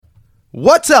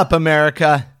What's up,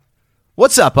 America?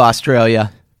 What's up,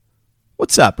 Australia?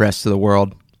 What's up, rest of the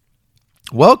world?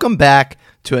 Welcome back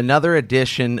to another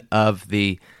edition of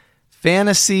the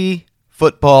Fantasy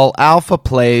Football Alpha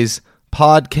Plays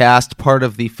podcast, part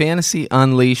of the Fantasy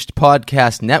Unleashed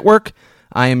podcast network.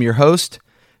 I am your host,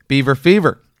 Beaver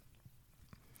Fever.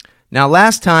 Now,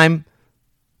 last time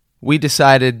we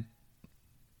decided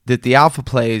that the Alpha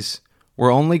Plays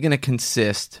were only going to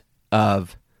consist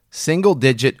of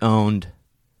single-digit owned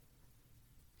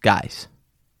guys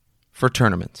for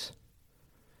tournaments.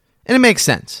 And it makes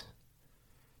sense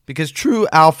because true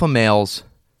alpha males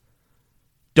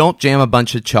don't jam a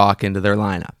bunch of chalk into their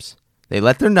lineups. They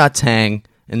let their nuts hang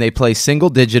and they play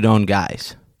single-digit owned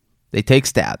guys. They take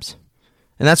stabs.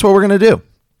 And that's what we're going to do.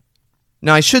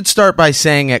 Now, I should start by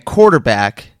saying at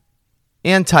quarterback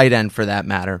and tight end for that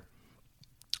matter,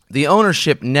 the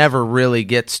ownership never really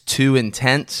gets too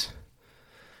intense,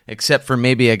 except for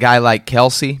maybe a guy like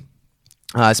Kelsey.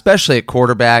 Especially at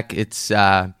quarterback, it's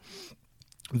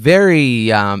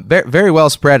very well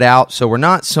spread out, so we're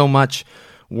not so much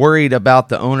worried about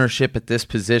the ownership at this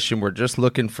position. We're just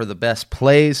looking for the best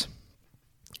plays.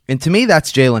 And to me,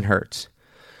 that's Jalen Hurts.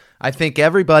 I think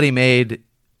everybody made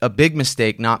a big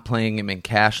mistake not playing him in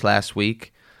cash last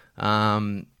week.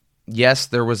 Yes,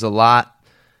 there was a lot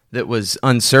that was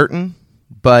uncertain,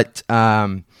 but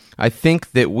I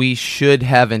think that we should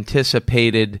have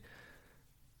anticipated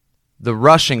the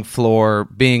rushing floor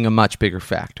being a much bigger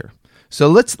factor. So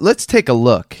let's take a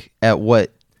look at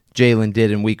what Jalen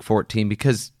did in Week 14,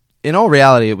 because in all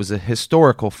reality, it was a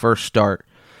historical first start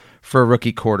for a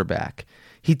rookie quarterback.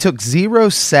 He took 0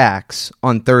 sacks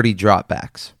on 30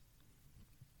 dropbacks.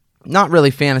 Not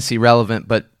really fantasy relevant,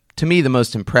 but to me, the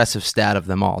most impressive stat of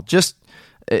them all. Just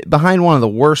behind one of the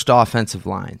worst offensive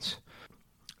lines.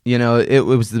 You know, it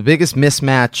was the biggest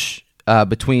mismatch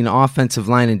between offensive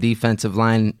line and defensive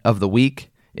line of the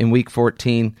week in Week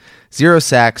 14. 0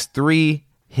 sacks, 3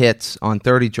 hits on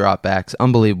 30 dropbacks.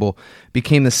 Unbelievable.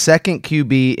 Became the second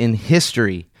QB in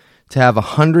history to have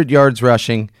 100 yards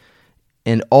rushing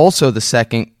and also the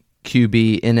second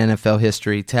QB in NFL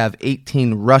history to have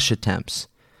 18 rush attempts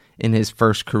in his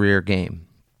first career game.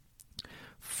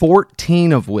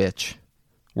 14 of which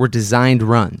were designed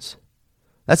runs.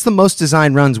 That's the most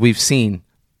designed runs we've seen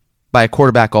by a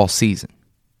quarterback all season.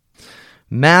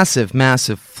 Massive,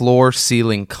 massive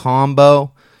floor-ceiling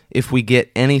combo. If we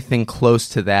get anything close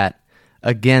to that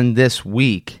again this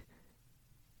week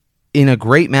in a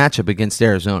great matchup against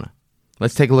Arizona.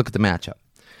 Let's take a look at the matchup.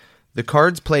 The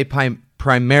Cards play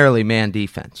primarily man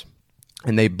defense,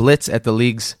 and they blitz at the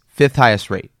league's 5th highest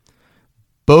rate,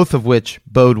 both of which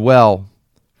bode well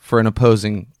for an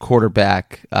opposing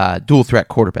quarterback, dual-threat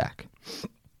quarterback.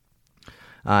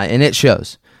 And it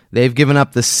shows. They've given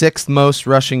up the 6th most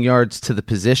rushing yards to the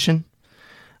position.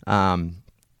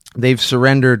 They've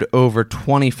surrendered over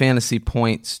 20 fantasy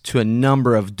points to a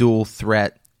number of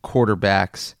dual-threat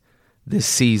quarterbacks this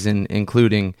season,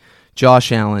 including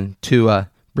Josh Allen, Tua,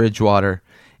 Bridgewater,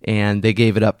 and they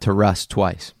gave it up to Russ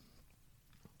twice.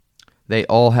 They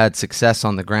all had success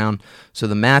on the ground, so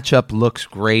the matchup looks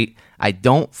great. I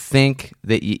don't think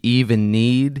that you even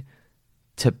need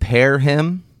to pair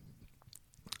him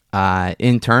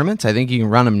in tournaments. I think you can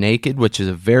run him naked, which is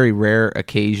a very rare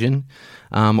occasion.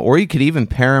 Or you could even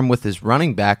pair him with his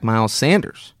running back, Miles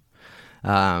Sanders,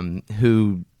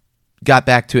 who got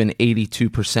back to an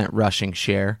 82% rushing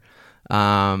share.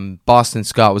 Boston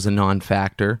Scott was a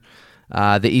non-factor.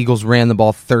 The Eagles ran the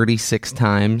ball 36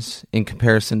 times in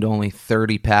comparison to only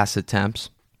 30 pass attempts.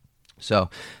 So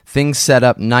things set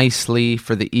up nicely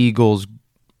for the Eagles'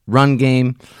 run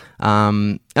game.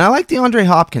 And I like DeAndre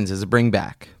Hopkins as a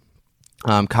bringback.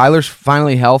 Kyler's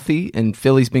finally healthy, and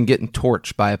Philly's been getting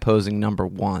torched by opposing number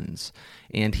ones.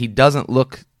 And he doesn't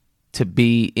look to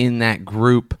be in that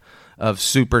group of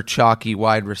super chalky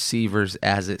wide receivers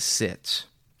as it sits.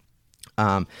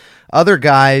 Other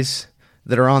guys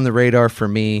that are on the radar for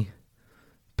me,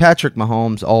 Patrick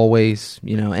Mahomes always,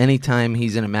 anytime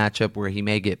he's in a matchup where he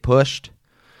may get pushed,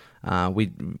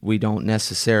 we don't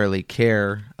necessarily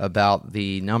care about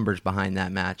the numbers behind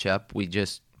that matchup. We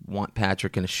just want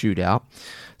Patrick in a shootout,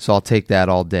 so I'll take that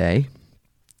all day.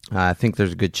 I think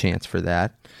there's a good chance for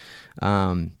that.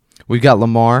 We've got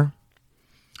Lamar,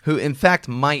 who in fact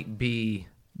might be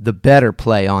the better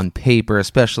play on paper,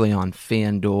 especially on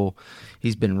FanDuel.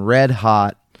 He's been red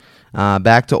hot,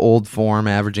 back to old form,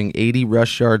 averaging 80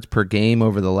 rush yards per game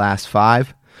over the last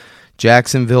 5.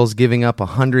 Jacksonville's giving up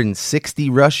 160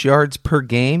 rush yards per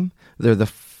game. They're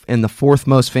in the 4th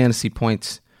most fantasy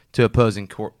points to opposing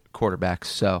quarterbacks.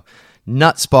 So,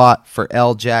 nut spot for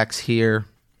L-Jax here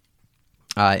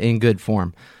in good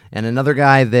form. And another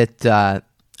guy that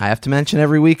I have to mention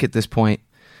every week at this point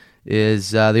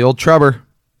is the old Trubber,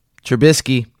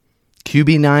 Trubisky,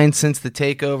 QB9 since the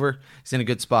takeover. He's in a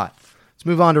good spot. Let's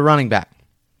move on to running back.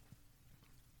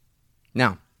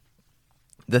 Now,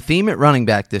 the theme at running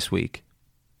back this week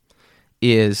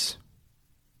is,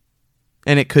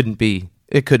 and it couldn't be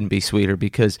sweeter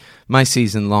because my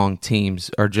season-long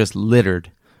teams are just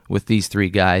littered with these three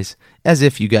guys, as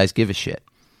if you guys give a shit.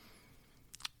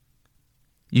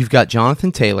 You've got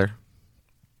Jonathan Taylor,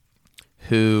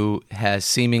 who has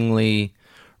seemingly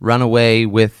run away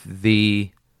with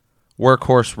the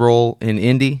workhorse role in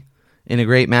Indy in a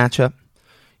great matchup.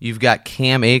 You've got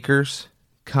Cam Akers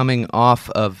coming off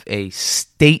of a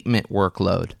statement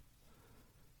workload.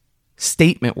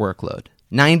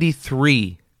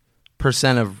 93%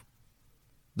 of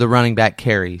the running back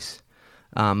carries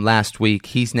last week.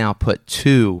 He's now put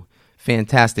two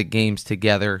fantastic games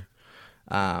together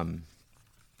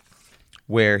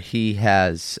where he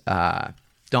has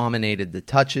dominated the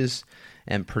touches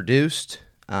and produced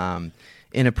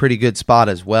in a pretty good spot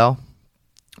as well.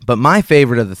 But my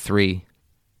favorite of the three,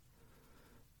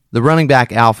 the running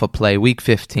back alpha play, week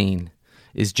 15,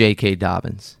 is J.K.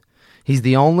 Dobbins. He's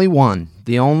the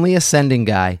only ascending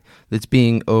guy that's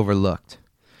being overlooked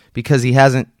because he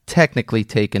hasn't technically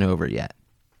taken over yet.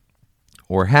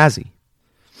 Or has he?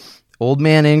 Old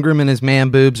man Ingram and his man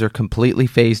boobs are completely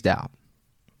phased out,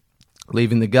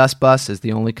 leaving the Gus bus as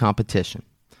the only competition.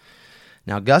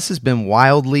 Now, Gus has been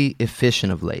wildly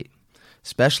efficient of late,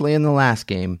 especially in the last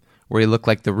game where he looked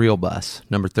like the real bus,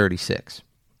 number 36.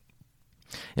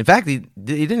 In fact, he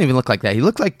didn't even look like that. He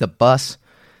looked like the bus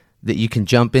that you can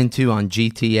jump into on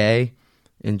GTA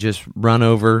and just run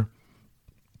over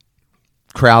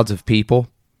crowds of people.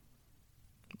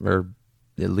 Or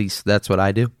at least that's what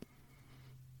I do.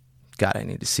 God, I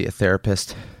need to see a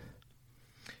therapist.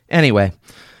 Anyway,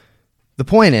 the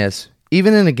point is,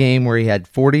 even in a game where he had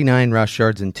 49 rush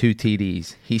yards and 2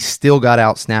 TDs, he still got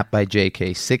outsnapped by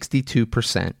JK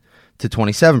 62% to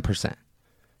 27%.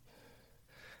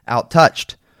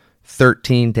 Outtouched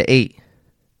 13-8.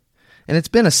 And it's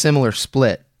been a similar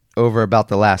split over about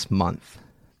the last month.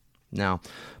 Now,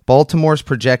 Baltimore's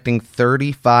projecting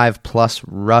 35-plus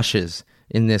rushes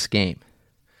in this game.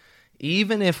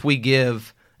 Even if we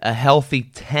give a healthy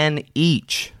 10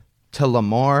 each to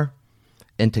Lamar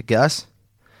and to Gus,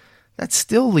 that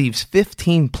still leaves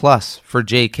 15-plus for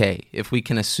JK if we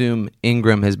can assume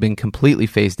Ingram has been completely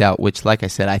phased out, which, like I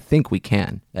said, I think we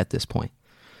can at this point.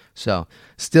 So,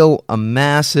 still a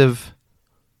massive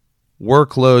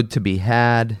workload to be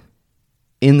had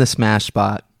in the smash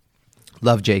spot.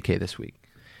 Love JK this week.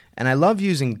 And I love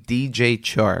using DJ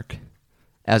Chark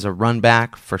as a run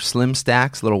back for slim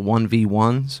stacks, little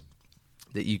 1v1s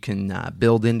that you can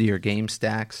build into your game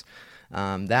stacks.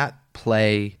 That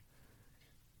play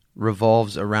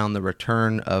revolves around the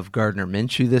return of Gardner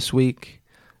Minshew this week.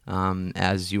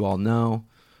 As you all know,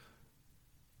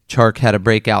 Chark had a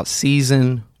breakout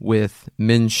season with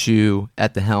Minshew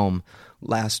at the helm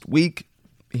last week.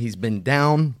 He's been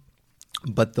down,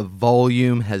 but the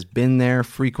volume has been there,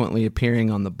 frequently appearing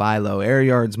on the buy low air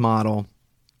yards model.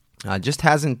 Just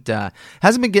hasn't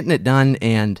been getting it done,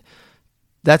 and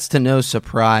that's to no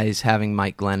surprise having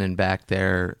Mike Glennon back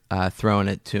there throwing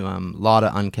it to him. A lot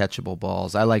of uncatchable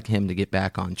balls. I like him to get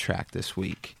back on track this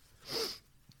week.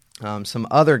 Some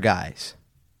other guys.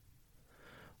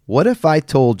 What if I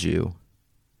told you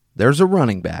there's a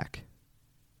running back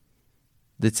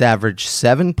that's averaged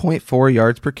 7.4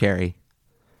 yards per carry,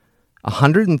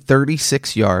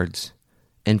 136 yards,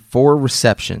 and 4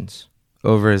 receptions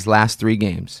over his last 3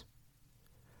 games,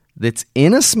 that's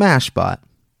in a smash spot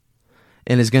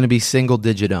and is going to be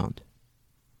single-digit owned?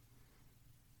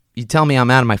 You tell me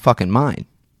I'm out of my fucking mind,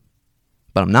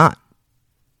 but I'm not.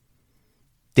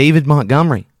 David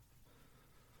Montgomery,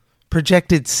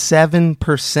 projected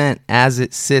 7% as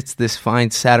it sits this fine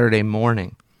Saturday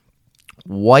morning.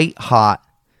 White hot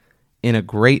in a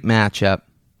great matchup,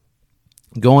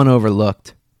 going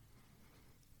overlooked.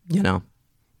 You know,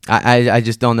 I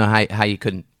just don't know how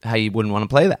you wouldn't want to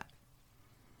play that.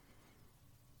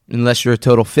 Unless you're a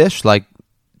total fish like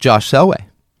Josh Selway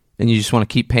and you just want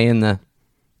to keep paying the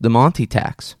Monty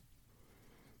tax.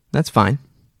 That's fine.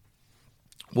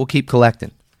 We'll keep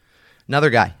collecting. Another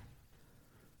guy,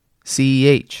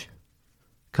 CEH,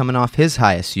 coming off his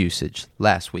highest usage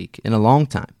last week in a long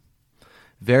time.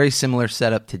 Very similar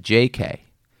setup to JK.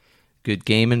 Good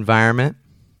game environment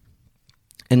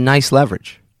and nice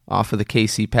leverage off of the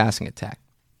KC passing attack.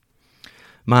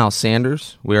 Miles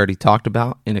Sanders, we already talked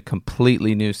about, in a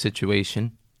completely new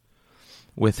situation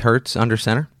with Hurts under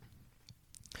center.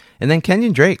 And then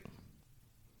Kenyon Drake,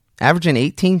 averaging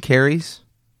 18 carries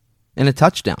and a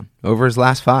touchdown over his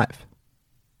last 5.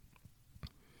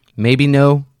 Maybe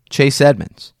no Chase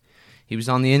Edmonds. He was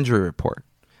on the injury report.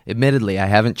 Admittedly, I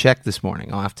haven't checked this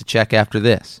morning. I'll have to check after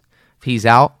this. If he's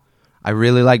out, I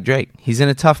really like Drake. He's in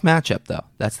a tough matchup, though.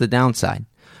 That's the downside.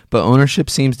 But ownership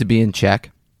seems to be in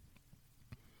check.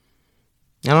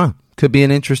 I don't know. Could be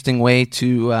an interesting way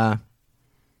to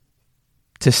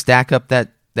stack up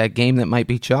that game that might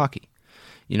be chalky.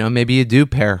 Maybe you do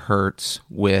pair Hurts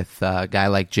with a guy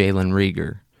like Jalen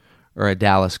Reagor or a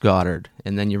Dallas Goedert,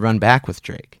 and then you run back with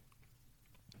Drake.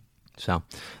 So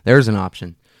there's an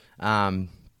option. And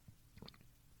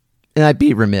I'd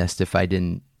be remiss if I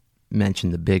didn't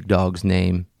mention the big dog's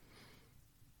name.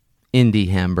 Indy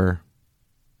Hember.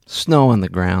 Snow on the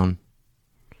ground.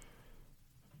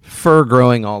 Fur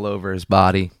growing all over his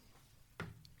body.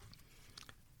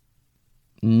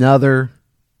 Another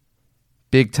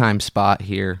big-time spot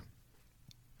here.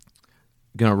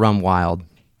 Going to run wild.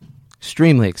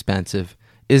 Extremely expensive.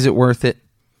 Is it worth it?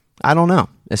 I don't know.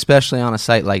 Especially on a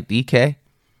site like DK,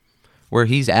 where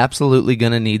he's absolutely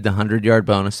going to need the 100-yard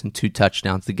bonus and 2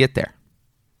 touchdowns to get there.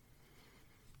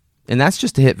 And that's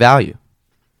just to hit value.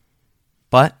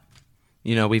 But,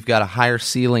 we've got a higher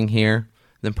ceiling here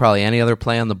than probably any other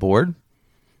play on the board.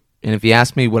 And if you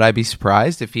ask me, would I be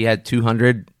surprised if he had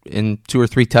 200 and 2 or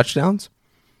 3 touchdowns?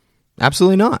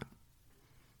 Absolutely not.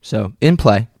 So, in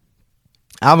play.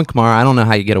 Alvin Kamara, I don't know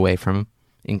how you get away from him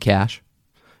in cash.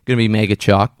 Going to be mega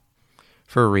chalk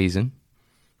for a reason.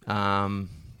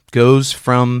 Goes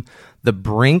from the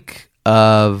brink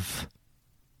of,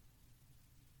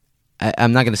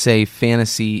 I'm not going to say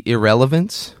fantasy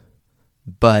irrelevance,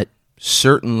 but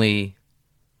certainly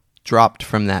dropped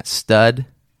from that stud,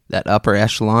 that upper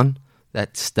echelon,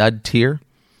 that stud tier.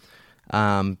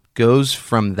 Goes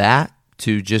from that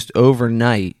to just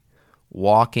overnight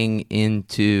walking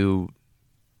into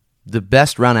the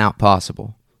best run out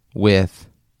possible with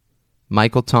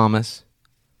Michael Thomas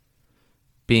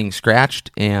being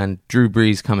scratched and Drew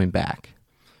Brees coming back.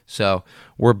 So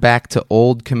we're back to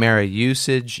old Kamara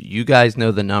usage. You guys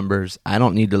know the numbers. I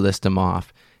don't need to list them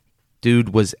off.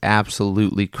 Dude was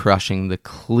absolutely crushing, the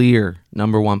clear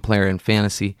number 1 player in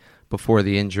fantasy before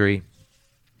the injury.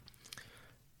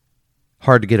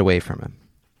 Hard to get away from him.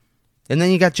 And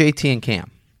then you got JT and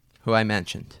Cam, who I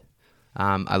mentioned.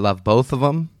 I love both of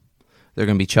them. They're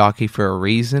going to be chalky for a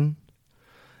reason.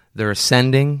 They're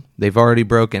ascending. They've already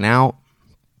broken out.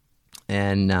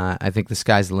 And I think the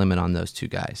sky's the limit on those 2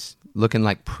 guys. Looking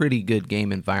like pretty good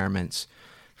game environments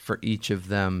for each of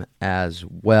them as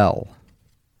well.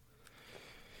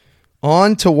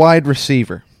 On to wide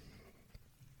receiver.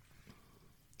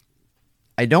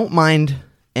 I don't mind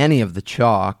any of the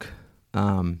chalk.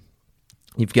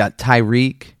 You've got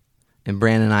Tyreek and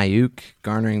Brandon Ayuk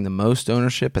garnering the most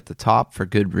ownership at the top for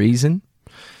good reason.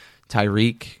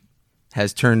 Tyreek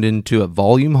has turned into a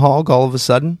volume hog all of a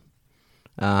sudden.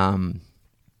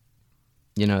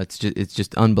 It's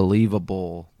just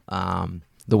unbelievable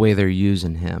the way they're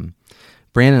using him.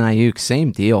 Brandon Ayuk,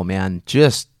 same deal, man.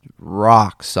 Just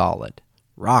rock solid.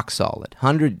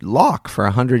 100 lock for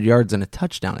 100 yards and a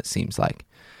touchdown, it seems like.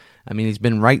 I mean, he's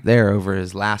been right there over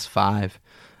his last 5.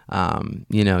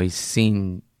 He's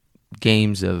seen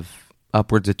games of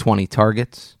upwards of 20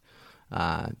 targets.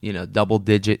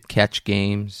 Double-digit catch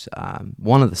games.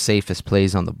 One of the safest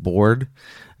plays on the board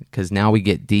because now we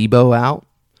get Debo out.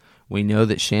 We know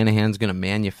that Shanahan's going to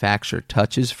manufacture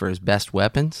touches for his best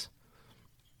weapons,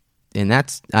 and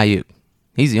that's Ayuk.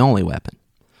 He's the only weapon.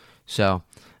 So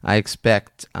I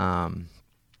expect a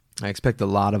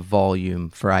lot of volume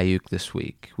for Ayuk this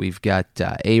week. We've got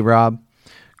A-Rob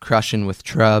crushing with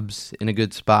Trubs in a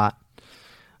good spot.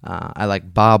 I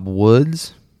like Bob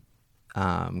Woods.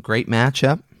 Great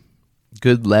matchup.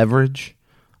 Good leverage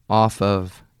off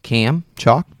of Cam,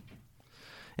 chalk.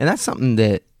 And that's something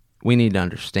that we need to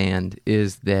understand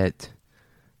is that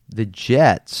the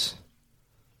Jets,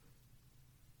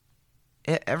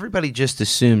 everybody just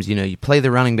assumes, you play the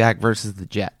running back versus the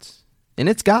Jets. And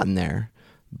it's gotten there.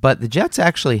 But the Jets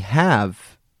actually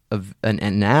have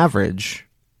an average,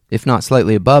 if not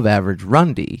slightly above average,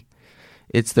 run D.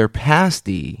 It's their pass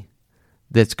D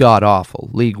that's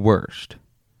god-awful, league worst.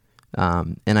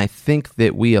 And I think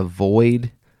that we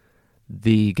avoid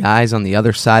the guys on the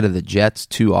other side of the Jets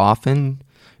too often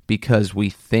because we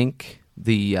think,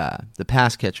 the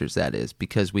pass catchers that is,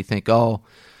 because we think, they're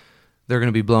going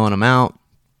to be blowing them out.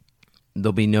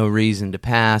 There'll be no reason to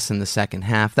pass in the second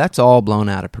half. That's all blown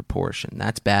out of proportion.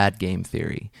 That's bad game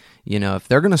theory. If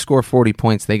they're going to score 40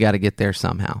 points, they got to get there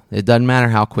somehow. It doesn't matter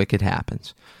how quick it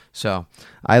happens. So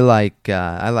I like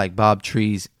Bob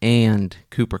Trees and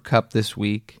Cooper Kupp this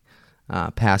week.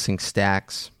 passing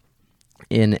stacks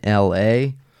in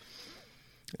L.A.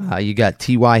 You got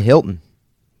T.Y. Hilton,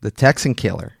 the Texan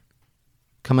killer,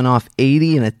 coming off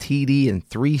 80 and a TD in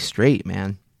 3 straight,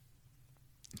 man.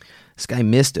 This guy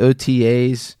missed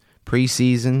OTAs,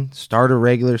 preseason, starter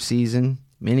regular season,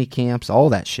 mini camps, all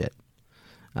that shit.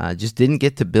 Just didn't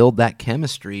get to build that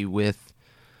chemistry with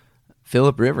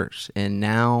Phillip Rivers. And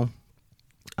now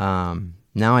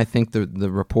I think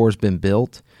the rapport's been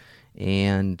built,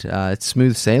 and it's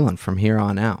smooth sailing from here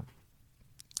on out.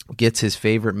 Gets his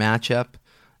favorite matchup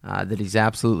that he's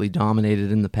absolutely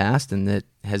dominated in the past and that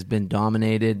has been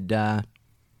dominated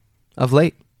of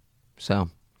late. So,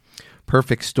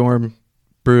 perfect storm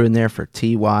brewing there for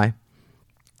TY.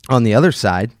 On the other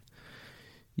side,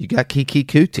 you got Kiki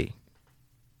Kuti,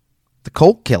 the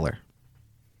Colt killer.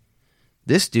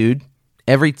 This dude,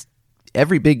 every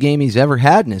big game he's ever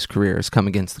had in his career has come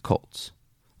against the Colts,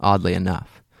 oddly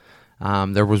enough.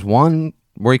 There was one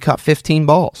where he caught 15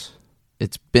 balls.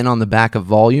 It's been on the back of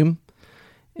volume,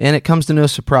 and it comes to no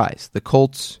surprise. The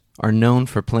Colts are known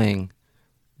for playing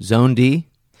zone D.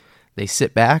 They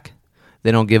sit back.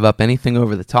 They don't give up anything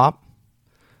over the top.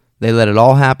 They let it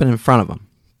all happen in front of them.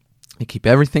 They keep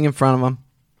everything in front of them.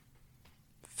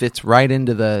 Fits right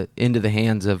into the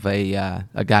hands of a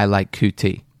guy like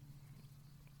QT,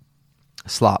 a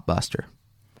slot buster.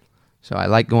 So I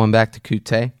like going back to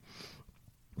QT.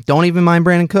 Don't even mind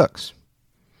Brandon Cooks.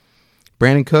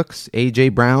 Brandon Cooks, A.J.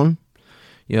 Brown,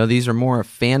 these are more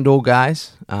FanDuel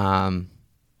guys.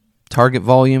 Target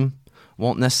volume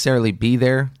won't necessarily be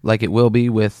there like it will be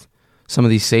with some of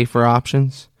these safer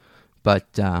options,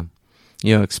 but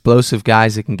explosive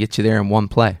guys that can get you there in one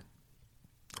play.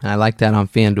 And I like that on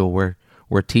FanDuel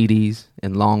where TDs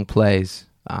and long plays,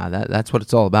 that's what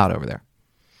it's all about over there.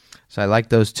 So I like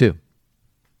those too.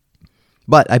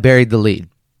 But I buried the lead.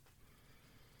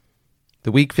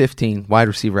 The Week 15 wide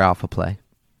receiver alpha play.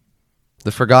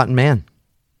 The forgotten man.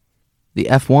 The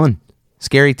F1.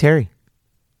 Scary Terry.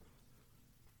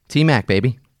 T-Mac,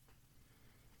 baby.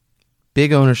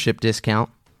 Big ownership discount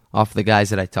off the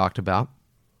guys that I talked about.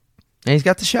 And he's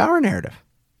got the shower narrative.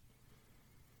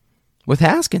 With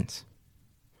Haskins.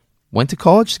 Went to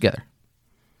college together.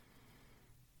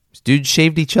 These dudes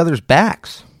shaved each other's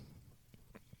backs.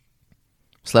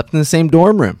 Slept in the same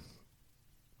dorm room.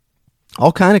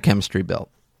 All kind of chemistry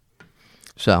built.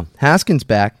 So, Haskins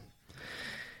back.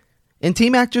 And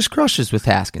T-Mac just crushes with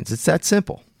Haskins. It's that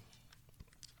simple.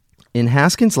 In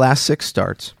Haskins' last 6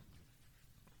 starts,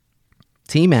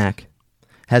 T-Mac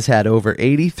has had over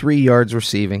 83 yards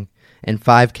receiving and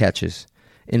 5 catches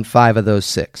in 5 of those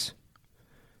 6,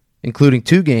 including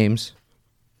 2 games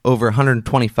over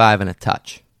 125 and a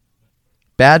touch.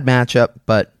 Bad matchup,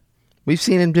 but we've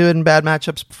seen him do it in bad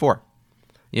matchups before.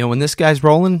 When this guy's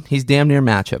rolling, he's damn near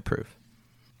matchup proof.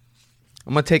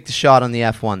 I'm going to take the shot on the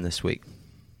F1 this week.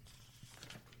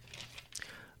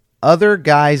 Other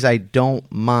guys I don't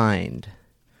mind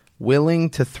willing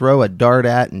to throw a dart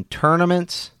at in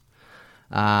tournaments.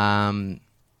 I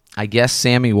guess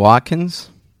Sammy Watkins.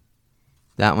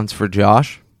 That one's for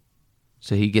Josh.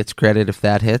 So he gets credit if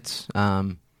that hits.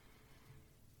 I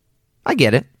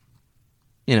get it.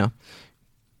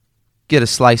 Get a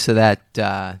slice of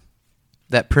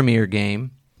that premier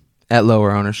game at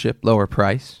lower ownership, lower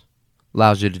price.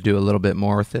 Allows you to do a little bit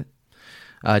more with it.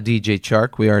 DJ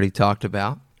Chark, we already talked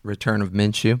about. Return of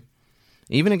Minshew.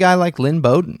 Even a guy like Lynn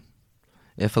Bowden.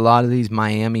 If a lot of these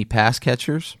Miami pass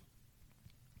catchers,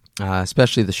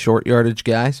 especially the short yardage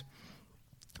guys,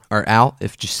 are out,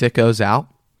 if Jasicko's out,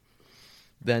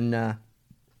 then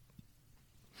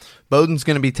Bowden's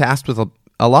going to be tasked with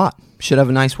a lot. Should have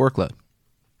a nice workload.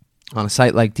 On a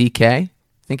site like DK, I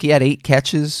think he had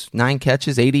 9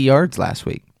 catches, 80 yards last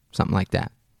week. Something like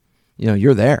that.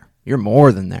 You're there. You're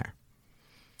more than there.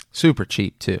 Super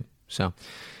cheap, too. So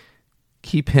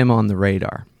keep him on the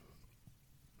radar.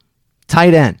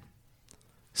 Tight end.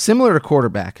 Similar to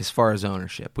quarterback as far as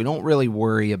ownership. We don't really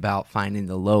worry about finding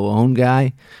the low-owned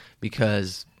guy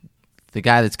because the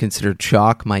guy that's considered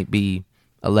chalk might be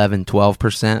 11,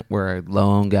 12%, where a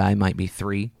low-owned guy might be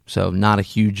 3%. So not a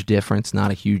huge difference,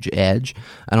 not a huge edge.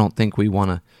 I don't think we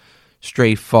want to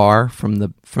stray far from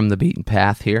the beaten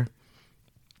path here.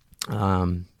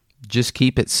 Just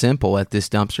keep it simple at this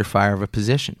dumpster fire of a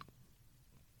position.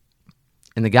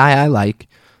 And the guy I like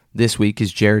this week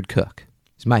is Jared Cook.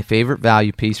 He's my favorite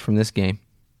value piece from this game.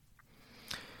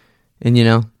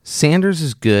 And, Sanders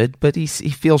is good, but he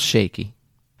feels shaky.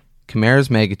 Kamara's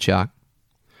mega chalk.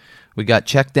 We got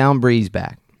check down Breeze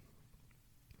back.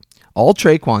 All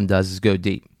Traquan does is go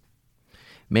deep.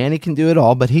 Manny can do it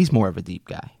all, but he's more of a deep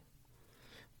guy.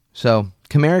 So,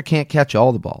 Kamara can't catch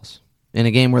all the balls. in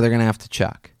a game where they're going to have to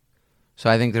chuck. So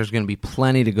I think there's going to be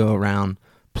plenty to go around,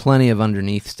 plenty of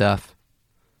underneath stuff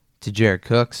to Jared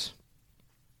Cook's.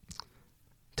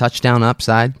 Touchdown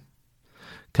upside.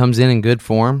 Comes in good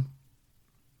form.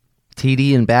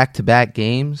 TD in back-to-back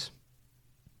games.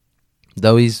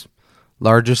 Though he's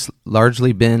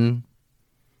largely been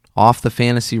off the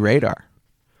fantasy radar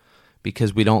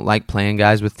because we don't like playing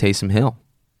guys with Taysom Hill.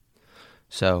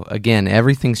 So, again,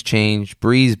 everything's changed.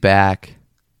 Breeze back.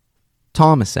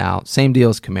 Thomas out. Same deal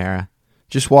as Kamara.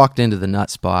 Just walked into the nut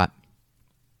spot.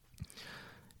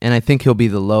 And I think he'll be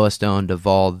the lowest owned of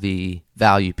all the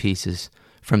value pieces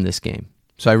from this game.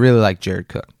 So I really like Jared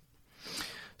Cook.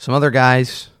 Some other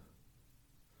guys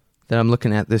that I'm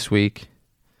looking at this week.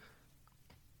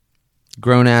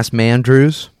 Grown-ass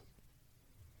Mandrews.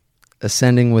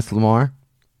 Ascending with Lamar.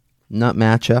 Nut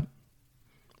matchup.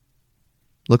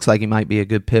 Looks like he might be a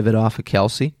good pivot off of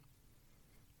Kelsey.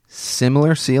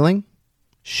 Similar ceiling.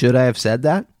 Should I have said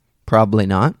that? Probably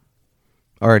not.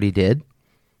 Already did.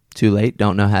 Too late.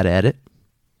 Don't know how to edit.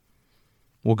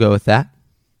 We'll go with that.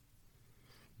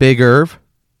 Big Irv.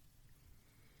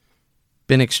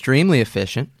 Been extremely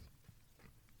efficient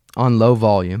on low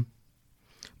volume.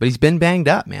 But he's been banged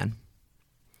up, man.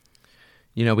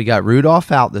 You know, we got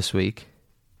Rudolph out this week.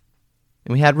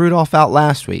 And we had Rudolph out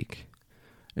last week.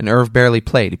 And Irv barely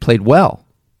played. He played well.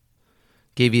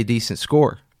 Gave you a decent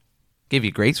score. Gave you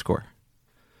a great score.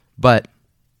 But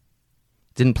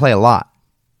didn't play a lot.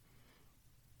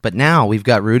 But now we've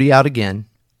got Rudy out again.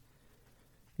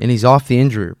 And he's off the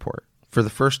injury report for the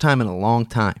first time in a long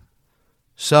time.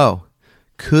 So,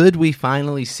 could we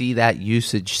finally see that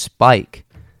usage spike?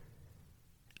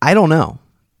 I don't know.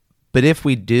 But if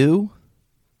we do,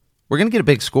 we're going to get a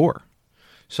big score.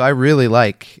 So I really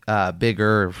like Big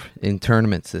Irv in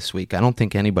tournaments this week. I don't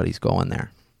think anybody's going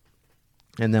there.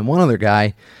 And then one other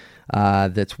guy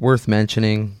that's worth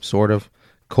mentioning, sort of,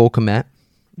 Cole Kmet.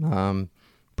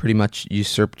 Pretty much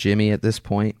usurped Jimmy at this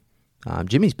point.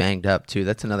 Jimmy's banged up, too.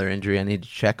 That's another injury I need to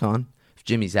check on. If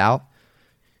Jimmy's out,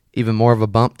 even more of a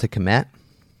bump to Kmet.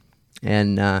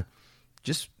 And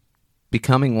just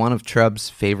becoming one of Chubb's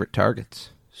favorite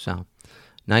targets. So,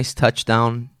 nice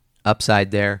touchdown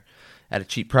upside there at a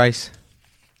cheap price.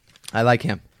 I like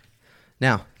him.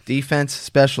 Now, defense,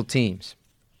 special teams.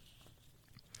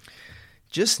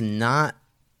 Just not,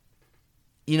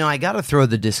 I got to throw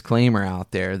the disclaimer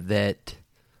out there that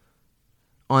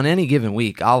on any given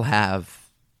week, I'll have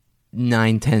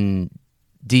 9-10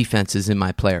 defenses in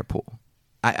my player pool.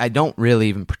 I don't really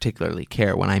even particularly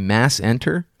care. When I mass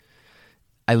enter,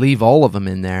 I leave all of them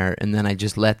in there, and then I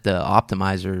just let the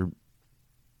optimizer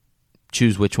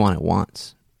choose which one it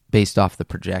wants based off the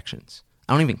projections.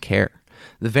 I don't even care.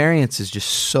 The variance is just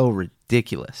so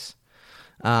ridiculous.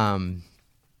 And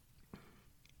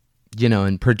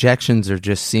projections are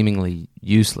just seemingly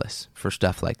useless for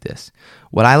stuff like this.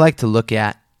 What I like to look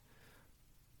at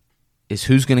is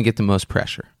who's going to get the most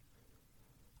pressure.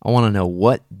 I want to know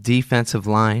what defensive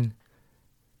line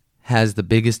has the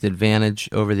biggest advantage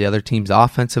over the other team's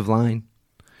offensive line,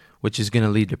 which is going to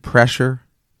lead to pressure,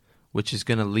 which is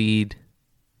going to lead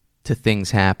to things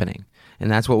happening.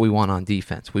 And that's what we want on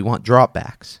defense. We want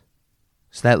dropbacks.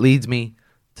 So that leads me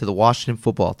to the Washington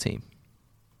football team,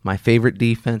 my favorite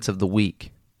defense of the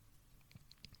week.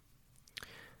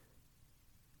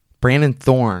 Brandon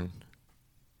Thorne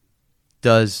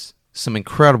does some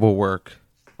incredible work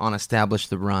on Establish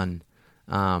the Run.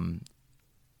 A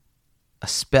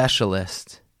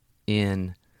specialist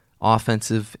in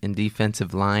offensive and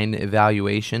defensive line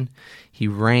evaluation. He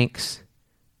ranks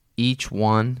each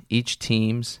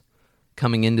team's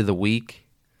coming into the week,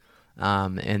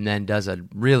 and then does a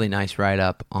really nice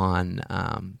write-up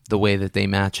on the way that they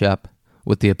match up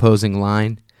with the opposing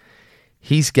line.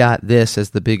 He's got this as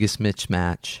the biggest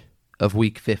mismatch of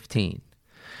Week 15.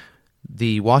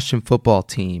 The Washington football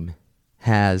team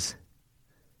has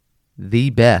the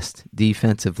best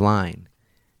defensive line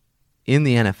in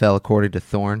the NFL, according to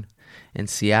Thorne, and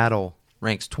Seattle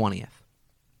ranks 20th.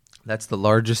 That's the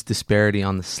largest disparity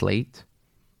on the slate.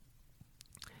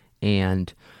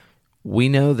 And we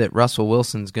know that Russell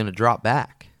Wilson's going to drop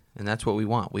back, and that's what we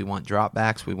want. We want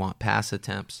dropbacks. We want pass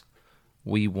attempts.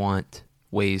 We want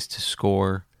ways to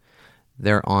score.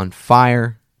 They're on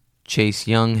fire. Chase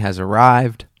Young has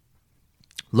arrived.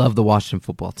 Love the Washington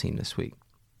football team this week.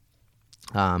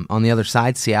 On the other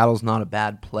side, Seattle's not a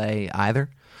bad play either.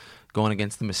 Going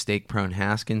against the mistake-prone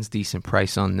Haskins, decent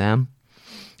price on them.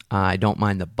 I don't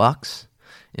mind the Bucs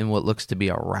in what looks to be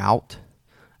a rout.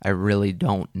 I really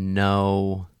don't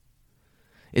know.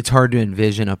 It's hard to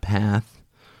envision a path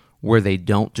where they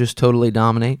don't just totally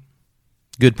dominate.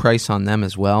 Good price on them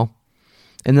as well.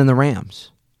 And then the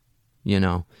Rams,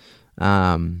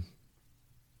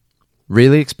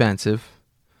 really expensive,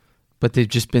 but they've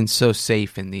just been so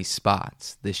safe in these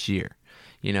spots this year.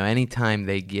 Anytime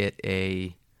they get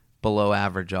a below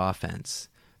average offense,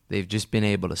 they've just been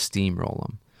able to steamroll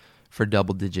them for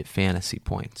double-digit fantasy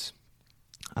points.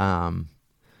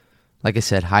 Like I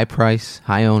said, high price,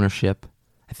 high ownership.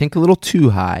 I think a little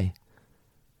too high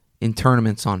in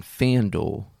tournaments on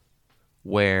FanDuel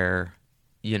where,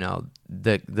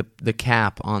 the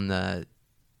cap on the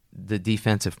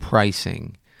defensive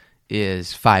pricing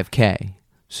is $5K.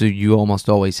 So you almost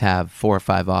always have 4 or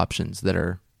 5 options that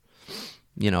are,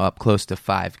 up close to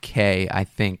 $5K. I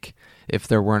think if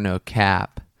there were no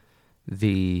cap,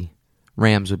 the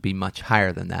Rams would be much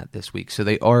higher than that this week. So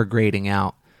they are grading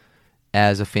out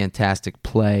as a fantastic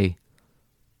play.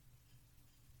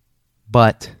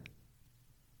 But,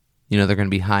 they're going to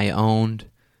be high owned.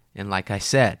 And like I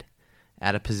said,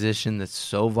 at a position that's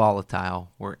so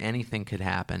volatile where anything could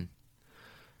happen,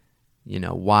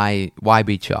 why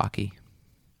be chalky?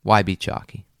 Why be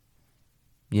chalky?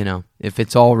 If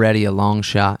it's already a long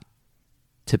shot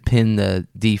to pin the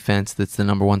defense that's the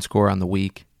number one scorer on the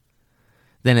week,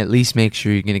 then at least make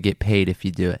sure you're going to get paid if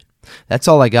you do it. That's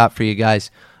all I got for you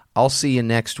guys. I'll see you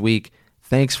next week.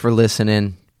 Thanks for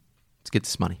listening. Let's get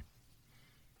this money.